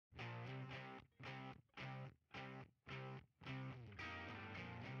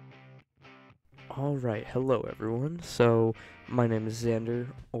Alright, hello everyone. So, my name is Xander,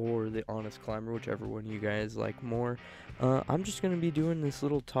 or the Honest Climber, whichever one you guys like more. I'm just going to be doing this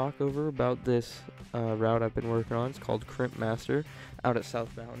little talk over about this route I've been working on. It's called Crimp Master, out at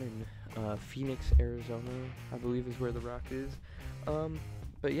South Mountain in Phoenix, Arizona, I believe is where the rock is.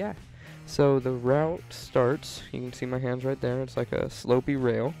 But yeah, so the route starts, you can see my hands right there, it's like a slopey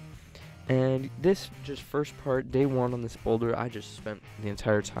rail. And this just first part, day one on this boulder, I just spent the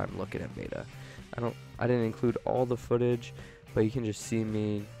entire time looking at beta. I didn't include all the footage, but you can just see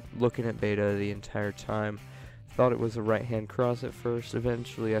me looking at beta the entire time. Thought it was a right hand cross at first.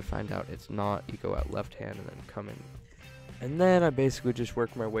 Eventually I find out it's not. You go out left hand and then come in. And then I basically just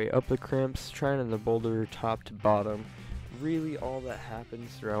work my way up the crimps, trying in the boulder top to bottom. Really all that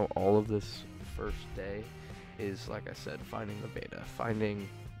happens throughout all of this first day is, like I said, finding the beta, finding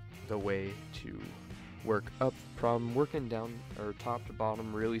the way to work up the problem. Working down or top to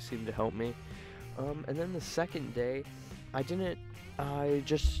bottom really seemed to help me. And then the second day, I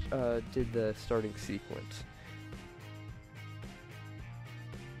just did the starting sequence.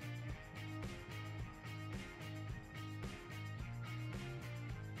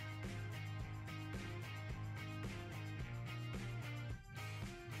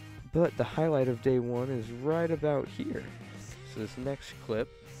 But the highlight of day one is right about here. So this next clip,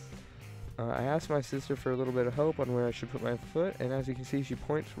 I asked my sister for a little bit of help on where I should put my foot, and as you can see, she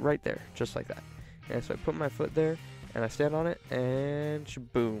points right there, just like that. And so I put my foot there, and I stand on it, and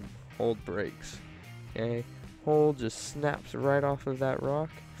shaboom, hold breaks. Okay, hold just snaps right off of that rock.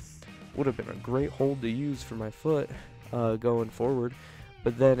 Would have been a great hold to use for my foot going forward,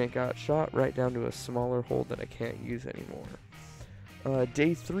 but then it got shot right down to a smaller hold that I can't use anymore.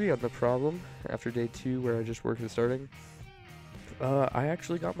 Day 3 on the problem, after day 2 where I just worked the starting, I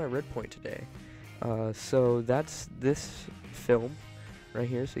actually got my red point today. So that's this film right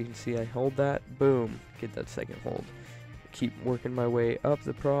here. So you can see I hold that, boom, get that second hold. Keep working my way up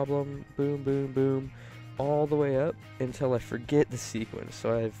the problem, boom, boom, boom, all the way up until I forget the sequence.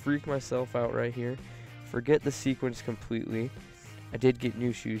 So I freak myself out right here, forget the sequence completely. I did get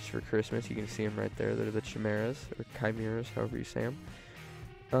new shoes for Christmas. You can see them right there. They're the chimeras, or chimeras, however you say them.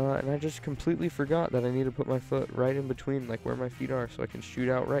 And I just completely forgot that I need to put my foot right in between, like where my feet are, so I can shoot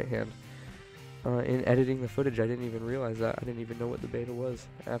out right hand. In editing the footage, I didn't even realize that. I didn't even know what the beta was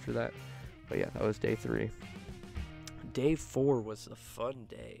after that. But yeah, that was day 3. Day 4 was a fun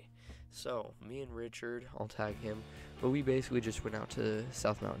day. So, me and Richard, I'll tag him, but we basically just went out to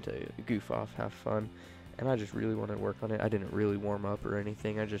South Mountain to goof off, have fun. And I just really wanted to work on it. I didn't really warm up or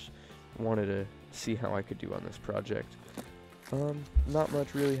anything. I just wanted to see how I could do on this project. Not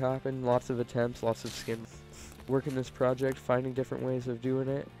much really happened. Lots of attempts, lots of skin. Working this project, finding different ways of doing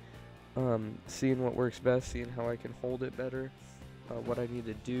it. Seeing what works best, seeing how I can hold it better. What I need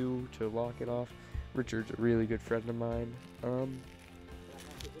to do to lock it off. Richard's a really good friend of mine.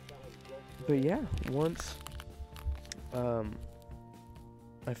 But yeah, once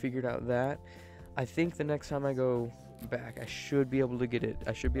I figured out that, I think the next time I go back, I should be able to get it.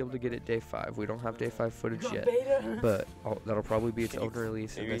 I should be able to get it day 5. We don't have day 5 footage yet, but that'll probably be its own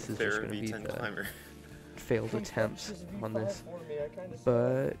release, and this is just going to be the failed attempts on this.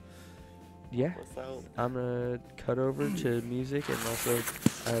 But yeah, I'm gonna cut over to music, and also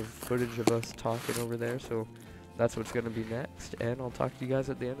I have footage of us talking over there, so that's what's going to be next, and I'll talk to you guys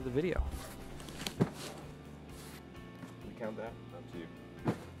at the end of the video. We count that? Up to you.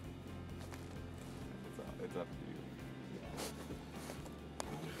 It's up to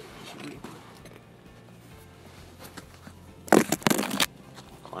you.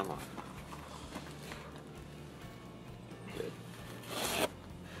 Climb on. Good.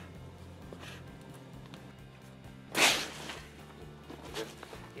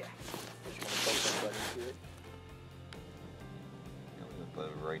 Yeah. Just want to bump that button to it.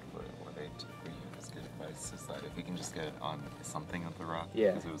 The right foot, what I took for you is good advice. Is that if we can just get it on something of the rock,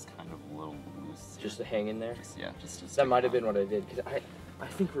 yeah, because it was kind of a little loose. Just to hang in there. Just that might have been what I did, because I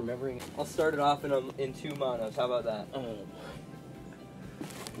think remembering. I'll start it off in 2 monos. How about that?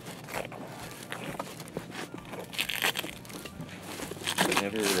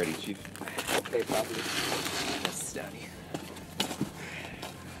 Whenever you're ready, Chief. Okay, Poppy. Yes, Daddy.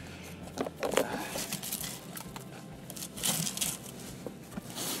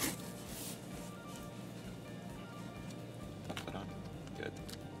 Good.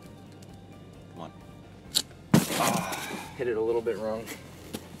 Come on. Hit it a little bit wrong.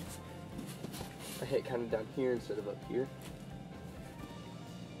 I hit kind of down here instead of up here.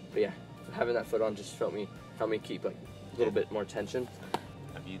 But yeah, having that foot on just helped me keep like a little bit more tension.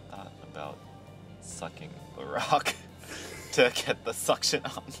 Have you thought about sucking the rock to get the suction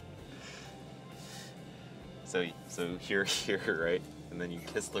on? So here, right? And then you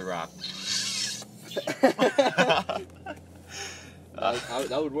kiss the rock.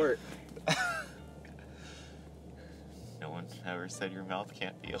 That would work. No one ever said your mouth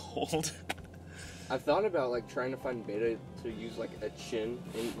can't be a hold. I've thought about like trying to find beta to use like a chin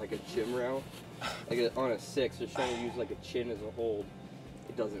in like a chin route, like on a 6, just trying to use like a chin as a hold.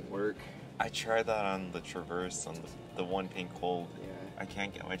 It doesn't work. I tried that on the Traverse, on the one pink hold. Yeah. I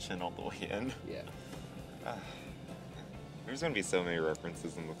can't get my chin all the way in. Yeah. There's going to be so many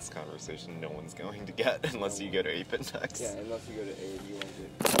references in this conversation no one's going to get unless you go to Ape Index. Yeah, unless you go to Ape, you won't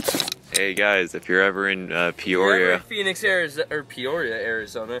get. Hey guys, if you're ever in Peoria, if you're ever in Phoenix, Arizona, or Peoria,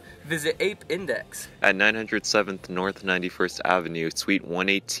 Arizona, visit Ape Index at 907th North 91st Avenue, Suite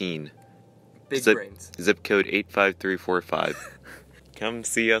 118. Big brains. Zip code 85345. Come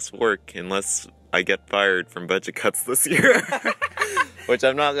see us work unless I get fired from budget cuts this year. Which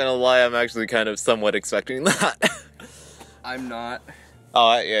I'm not gonna lie, I'm actually kind of somewhat expecting that. I'm not.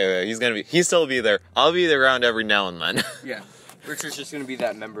 Oh yeah, he's still be there. I'll be around every now and then. Yeah, Richard's just gonna be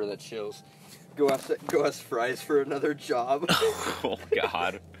that member that chills. Go ask Fries for another job. Oh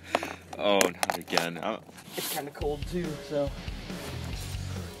God. Oh, not again. It's kind of cold too, so.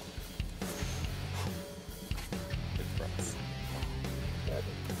 Good fries.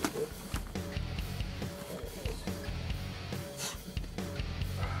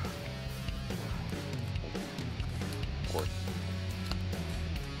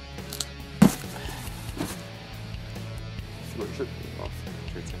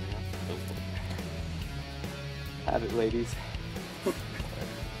 Have it, ladies.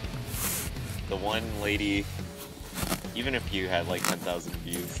 The one lady, even if you had like 10,000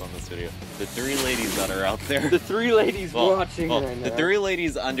 views on this video, the 3 ladies that are out there. The 3 ladies watching right now. The 3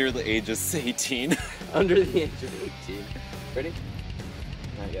 ladies under the age of 18. Under the age of 18. Ready?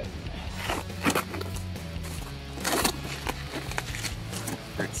 Not yet.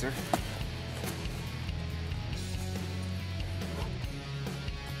 Great, sir.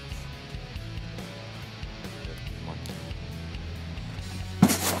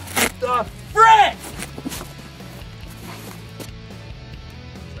 The frick!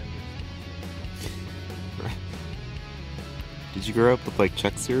 Did you grow up with like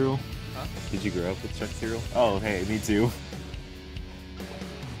Chex cereal? Huh? Did you grow up with Chex cereal? Oh, hey, me too.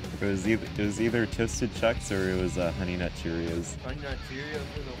 It was either Toasted Chex or it was Honey Nut Cheerios. Honey Nut Cheerios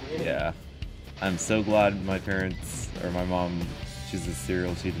for the win. Yeah. I'm so glad my parents, or my mom, chooses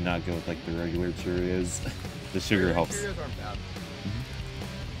cereal. She did not go with like the regular Cheerios. The sugar helps. Cheerios aren't bad.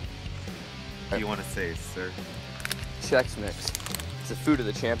 What do you want to say, sir? Chex Mix. It's the food of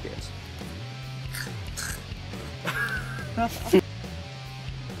the champions.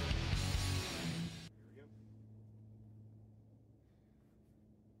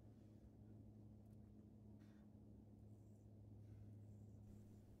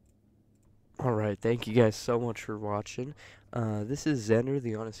 Alright, thank you guys so much for watching. This is Zender,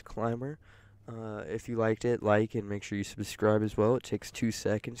 the Honest Climber. If you liked it, like and make sure you subscribe as well. It takes 2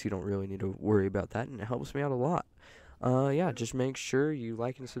 seconds. You don't really need to worry about that, and it helps me out a lot. Yeah, just make sure you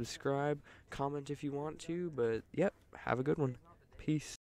like and subscribe. Comment if you want to, but yep, have a good one. Peace.